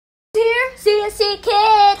C&C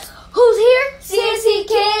Kidz. Who's here? C&C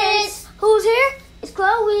Kidz. Who's here? It's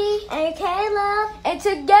Chloe And Caleb. and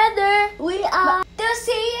together We are the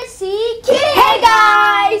C&C Kidz. Hey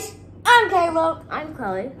guys! I'm Caleb. I'm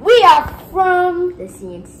Chloe. We are from The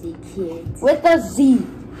C&C Kidz. with a Z.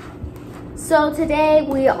 So today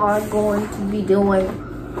we are going to be doing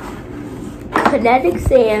kinetic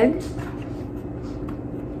sand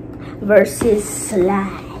versus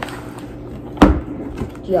slime.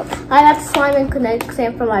 Yep. I got slime and kinetic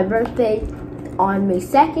sand for my birthday on May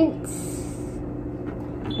 2nd.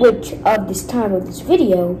 Which of this time of this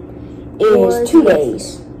video Was is 2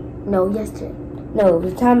 days. No, yesterday. No,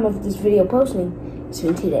 the time of this video posting it's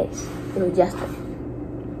been 2 days. It was yesterday.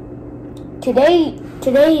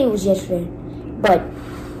 Today it was yesterday, but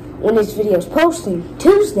when this video is posting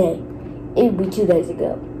Tuesday, it would be 2 days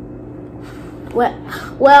ago.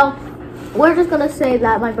 Well, we're just gonna say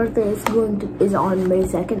that my birthday is on May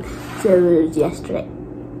 2nd, so it was yesterday,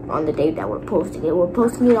 on the day that we're posting it. We're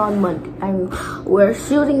posting it on Monday, and we're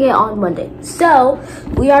shooting it on Monday. So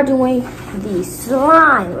we are doing the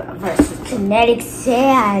slime versus kinetic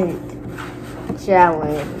sand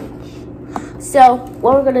challenge. So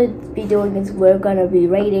what we're gonna be doing is we're gonna be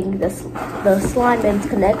rating the slime and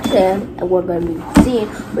kinetic sand, and we're gonna be seeing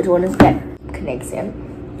which one is better, kinetic sand.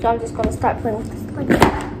 So I'm just gonna start playing with this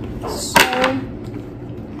slime.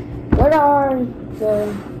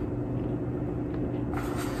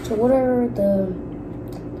 So, what are the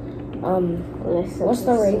what's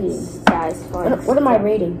the rating? What am I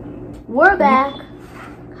rating? We're back.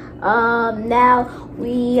 Now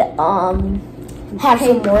we Have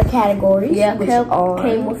some more categories. yeah, which Caleb are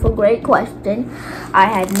came with a great question. I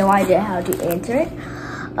had no idea how to answer it.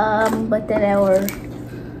 But then our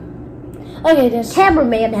okay. This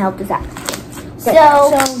cameraman helped us out. okay,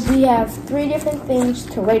 So we have 3 different things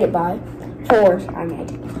to rate it by. 4, I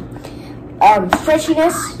meant.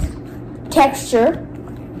 Stretchiness, texture,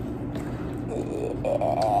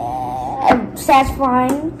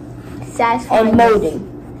 satisfying, and molding.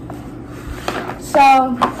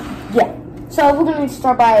 So, yeah. So we're gonna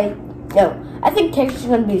start by I think texture is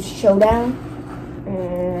gonna be the showdown.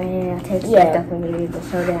 yeah, texture Yeah. definitely the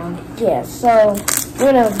showdown. Yeah. So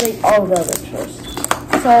we're gonna rate all of the others first.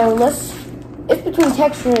 So it's between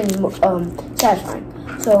texture and satisfying.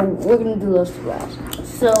 So we're gonna do those 2 last.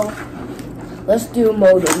 So Let's do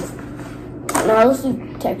molding. No, let's do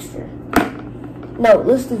texture. No,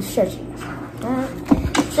 let's do stretching.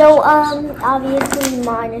 obviously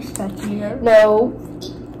mine is stretchier. No.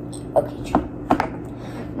 Okay.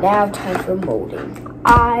 Now time for molding.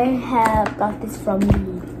 I have got this from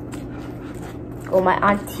my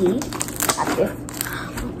auntie. Got this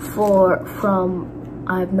from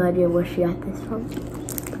I have no idea where she got this from.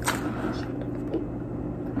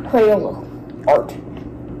 Crayola art.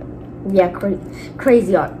 Yeah,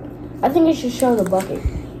 crazy art. I think you should show the bucket.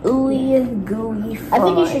 Ooey gooey fun. I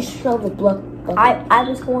think you should show the bucket. I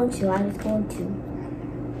was going to.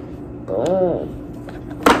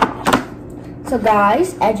 So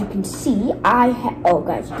guys, as you can see, guys,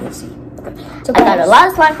 you can see. Okay. So I got a lot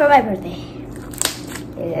of slime for my birthday.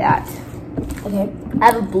 Yeah. Okay. I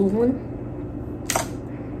have a blue one.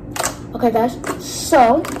 Okay, guys.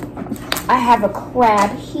 So I have a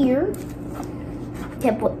crab here.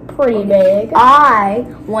 Pretty big. I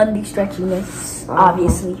won the stretchiness,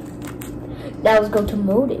 obviously. Now let's go to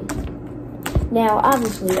molding. Now,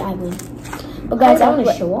 obviously, I win. But guys, I want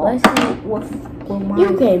to show off. Let's see what mine.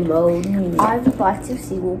 You can mold. I would like to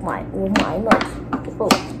see what mine looks. Oh,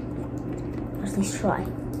 let's at least try.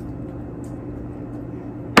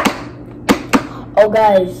 Oh,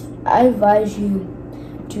 guys, I advise you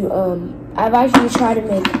to try to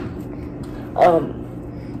make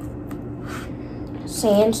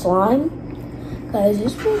sand slime, because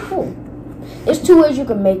it's pretty cool. There's 2 ways you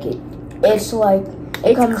can make it. It's like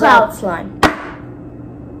it comes cloud out. slime.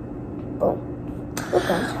 Boom.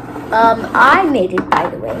 Okay. I made it, by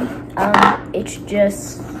the way. It's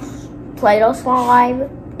just Play-Doh slime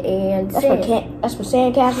and sand. That's for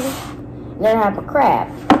sandcastle. And then I have a crab.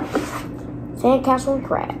 Sandcastle and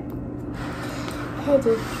crab.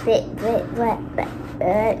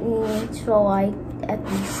 Let me try at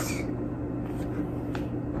least.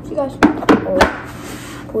 So you guys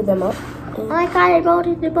pull them up. I kind of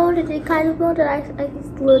molded. It kind of molded. I see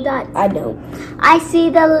little dots. I don't. I see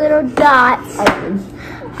the little dots.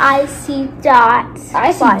 I see dots.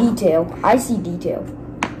 I see detail. I see detail.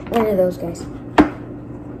 One of those guys.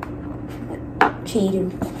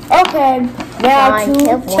 Cheating. Okay, now Fine, to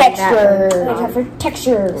can't point texture. that one. Time for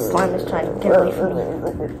texture. Slime is trying to get away from me.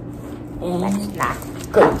 And That's not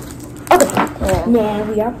good. Okay, now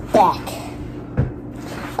we are back.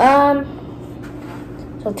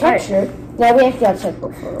 So texture. Now we actually got to check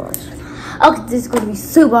both for ours. Okay, this is gonna be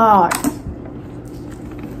super hard.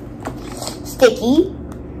 Sticky.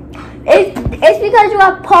 It's because you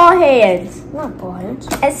have paw hands. Not paw hands.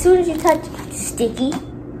 As soon as you touch sticky.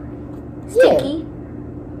 Yeah.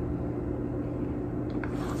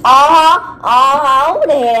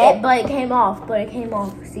 But it came off. See? It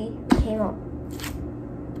came off.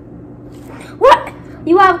 What?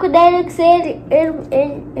 You have kinetic sand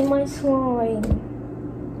in my slime.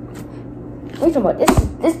 What are you talking about?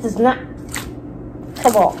 This does not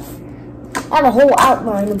come off. I have a whole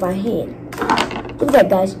outline of my hand. Look at that,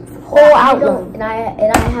 guys. Whole outline. And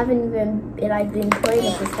I've been playing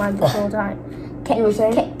with the slime this whole time. You were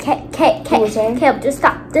saying? Cam, just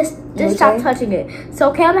stop. Just stop touching it.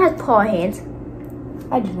 So Cam has paw hands.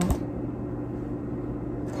 I do not.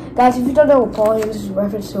 Guys, if you don't know what paw hands is, a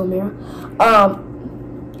reference to a mirror.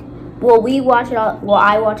 Well,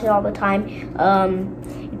 I watch it all the time.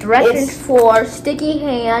 Directions for sticky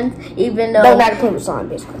hands, even though don't know how to play with slime,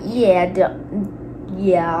 basically. Yeah, don't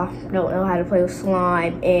know how to play with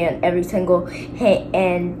slime, and every single hand,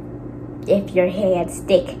 and if your hands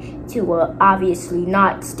stick to a obviously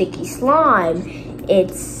not sticky slime, you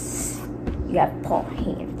got paw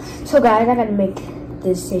hands. So guys, I gotta make the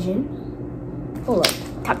decision. Hold on.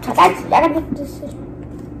 I gotta make the decision.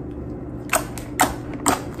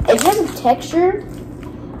 In terms of texture,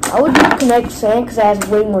 I would do Kinetic sand because it has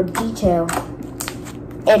way more detail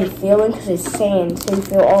and feeling because it's sand, so you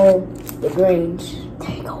feel all the grains.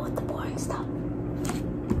 There you go with the boring stuff.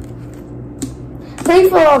 So you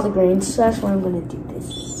feel all the grains, so that's why I'm gonna do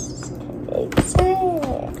this. Kinetic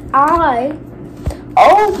sand.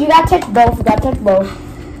 Oh, you gotta touch both. Gotta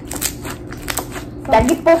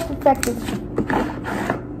get both perfected.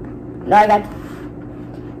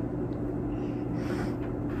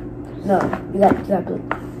 No, you got to.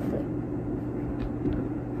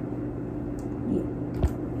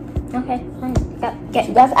 Okay, fine.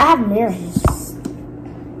 Guys, I have mirrors.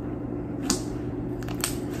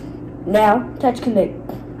 Now, touch Kinetic.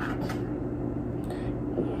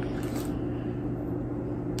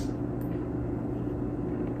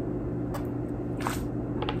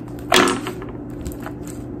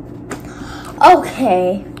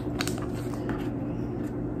 Okay.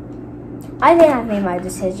 I think I've made my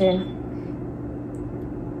decision.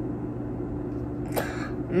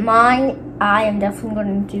 I am definitely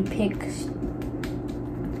going to do pink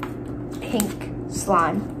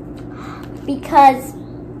slime because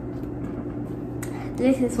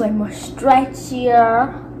this is way more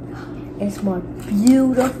stretchier. It's more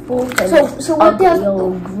beautiful than so what does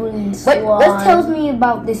green slime. What tells me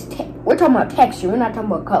about this? We're talking about texture. We're not talking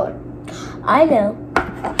about color. I know.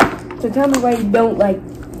 So tell me why you don't like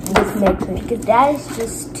this next thing. Because that is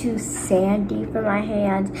just too sandy for my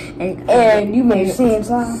hands, and you made sand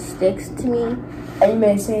slime. Sticks to me. And you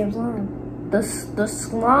made sand slime. The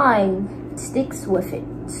slime sticks with it,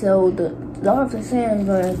 so all of the sand is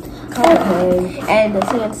going to come and the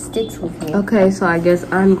sand sticks with me. Okay, so I guess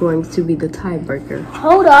I'm going to be the tiebreaker.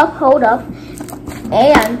 Hold up,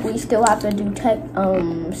 and we still have to do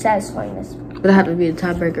satisfying this. But I have to be the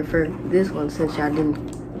tiebreaker for this one since y'all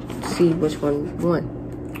didn't see which one won.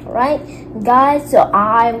 Alright, guys, so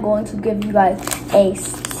I'm going to give you guys a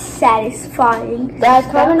satisfying. Guys,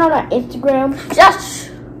 comment on our Instagram. Josh!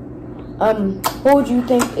 Who would you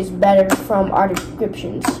think is better from our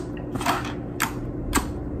descriptions?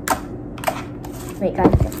 Wait,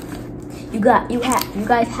 guys. You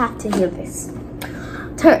guys have to hear this.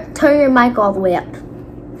 Turn your mic all the way up.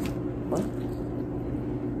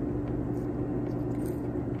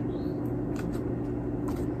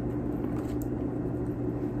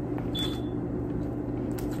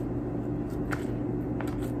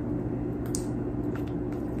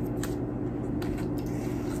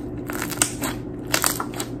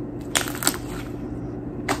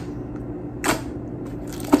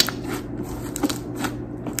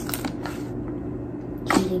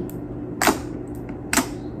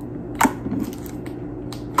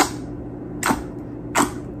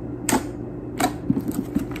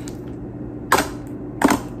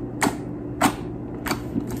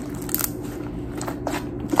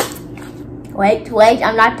 Wait,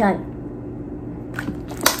 I'm not done.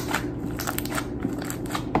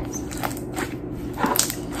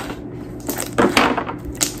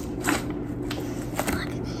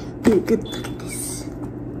 Look at this.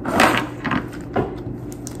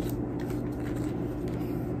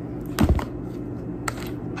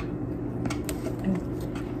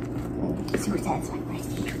 Super satisfying, right?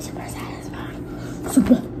 Super satisfying.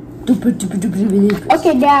 Super duper.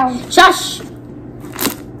 Okay, down. Shush!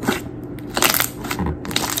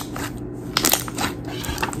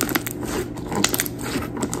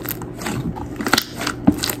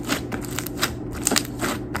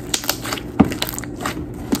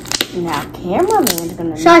 Now, cameraman's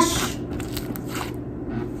gonna. Shush.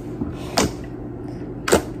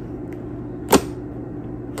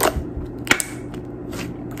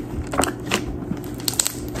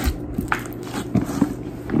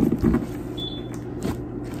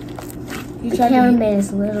 The cameraman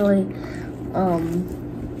is literally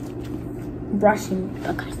brushing.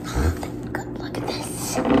 Look at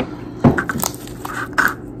this.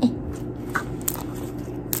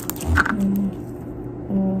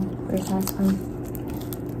 Very satisfying.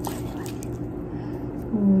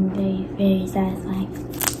 Very, very satisfying.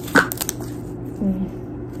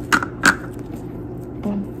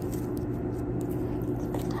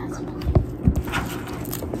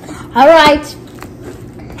 Alright.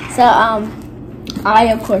 So, I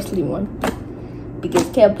of course leave one. Because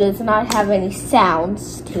Caleb does not have any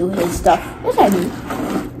sounds to his stuff. Yes, I do.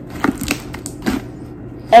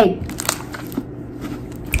 Hey.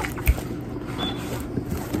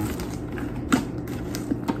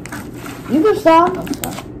 You can stop. Oh,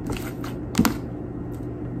 sorry.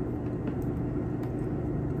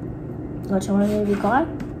 What you want me to be quiet?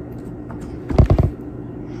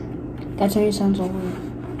 That's how your sounds all work.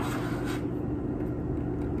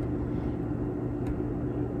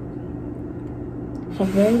 It's a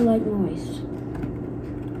very light noise.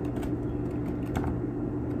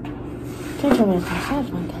 Can't tell me it's not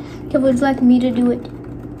satisfying. Caleb, would you like me to do it?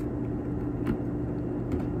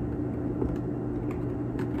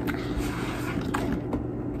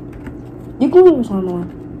 You can leave us on the line.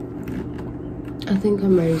 I think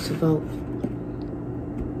I'm ready to vote.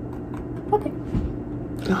 Okay.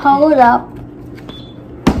 Hold up.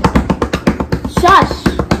 Shush.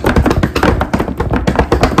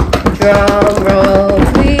 Drum roll,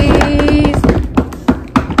 please.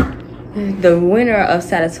 The winner of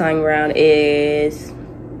satisfying round is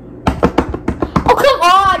Oh, come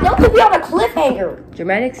on! Don't put me on a cliffhanger.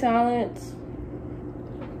 dramatic silence.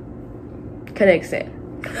 Kinetic said.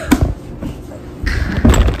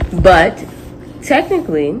 But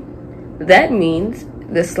technically, that means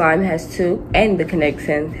the slime has 2 and the Kinetic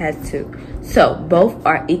sand has 2. So both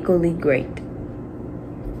are equally great.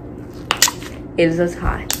 It is a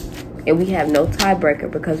tie. And we have no tiebreaker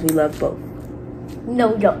because we love both.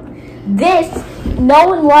 No, no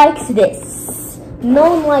one likes this. No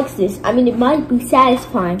one likes this. I mean, it might be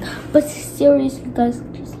satisfying, but seriously, guys,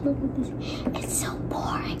 just look at this. It's so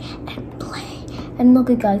boring and plain. And look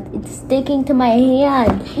at guys, it's sticking to my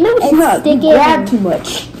hand. No, it's not. Sticking. You grab too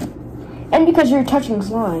much. And because you're touching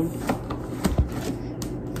slime.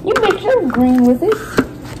 You make sure green with it.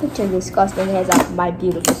 Put your disgusting hands off my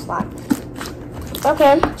beautiful slime.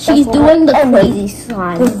 Okay. She's doing the crazy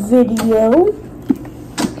slime. The video.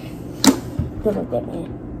 Look at that, man.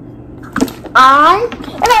 Okay,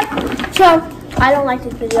 so I don't like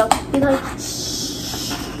this video because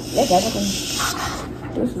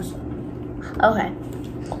This is okay.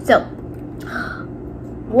 So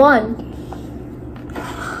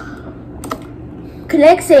 1,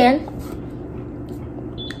 Kinetic sand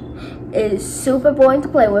is super boring to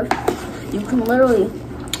play with. You can literally,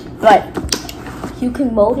 but you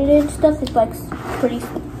can mold it and stuff. It's like pretty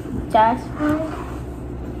satisfying.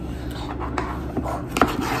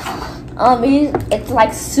 It's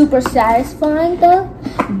like super satisfying though,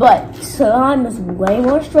 but slime is way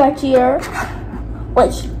more stretchier,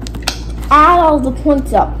 which add all the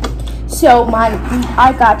points up. So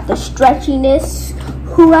I got the stretchiness.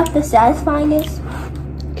 Who got the satisfyingness?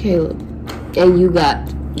 Caleb. And you got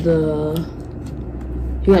the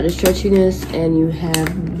stretchiness and you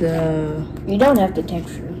have the You don't have the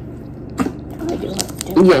texture. I do have the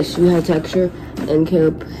texture. yes, you had texture and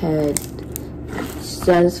Caleb had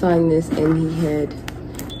satisfyingness and he had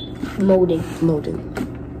Molding.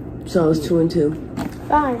 So it's 2 and 2.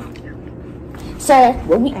 Fine. So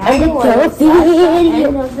when we end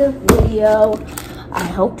the video, I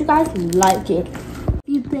hope you guys like it. If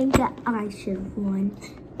you think that I should have won,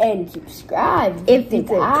 And subscribe if you think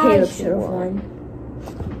I Caleb should should have have won.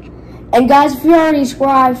 And guys, if you already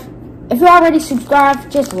subscribed,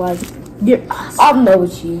 just like. You're awesome. I'll know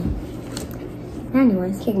it's you.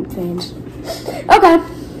 Anyways, King fans. okay.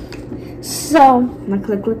 So, look,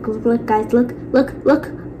 guys, look.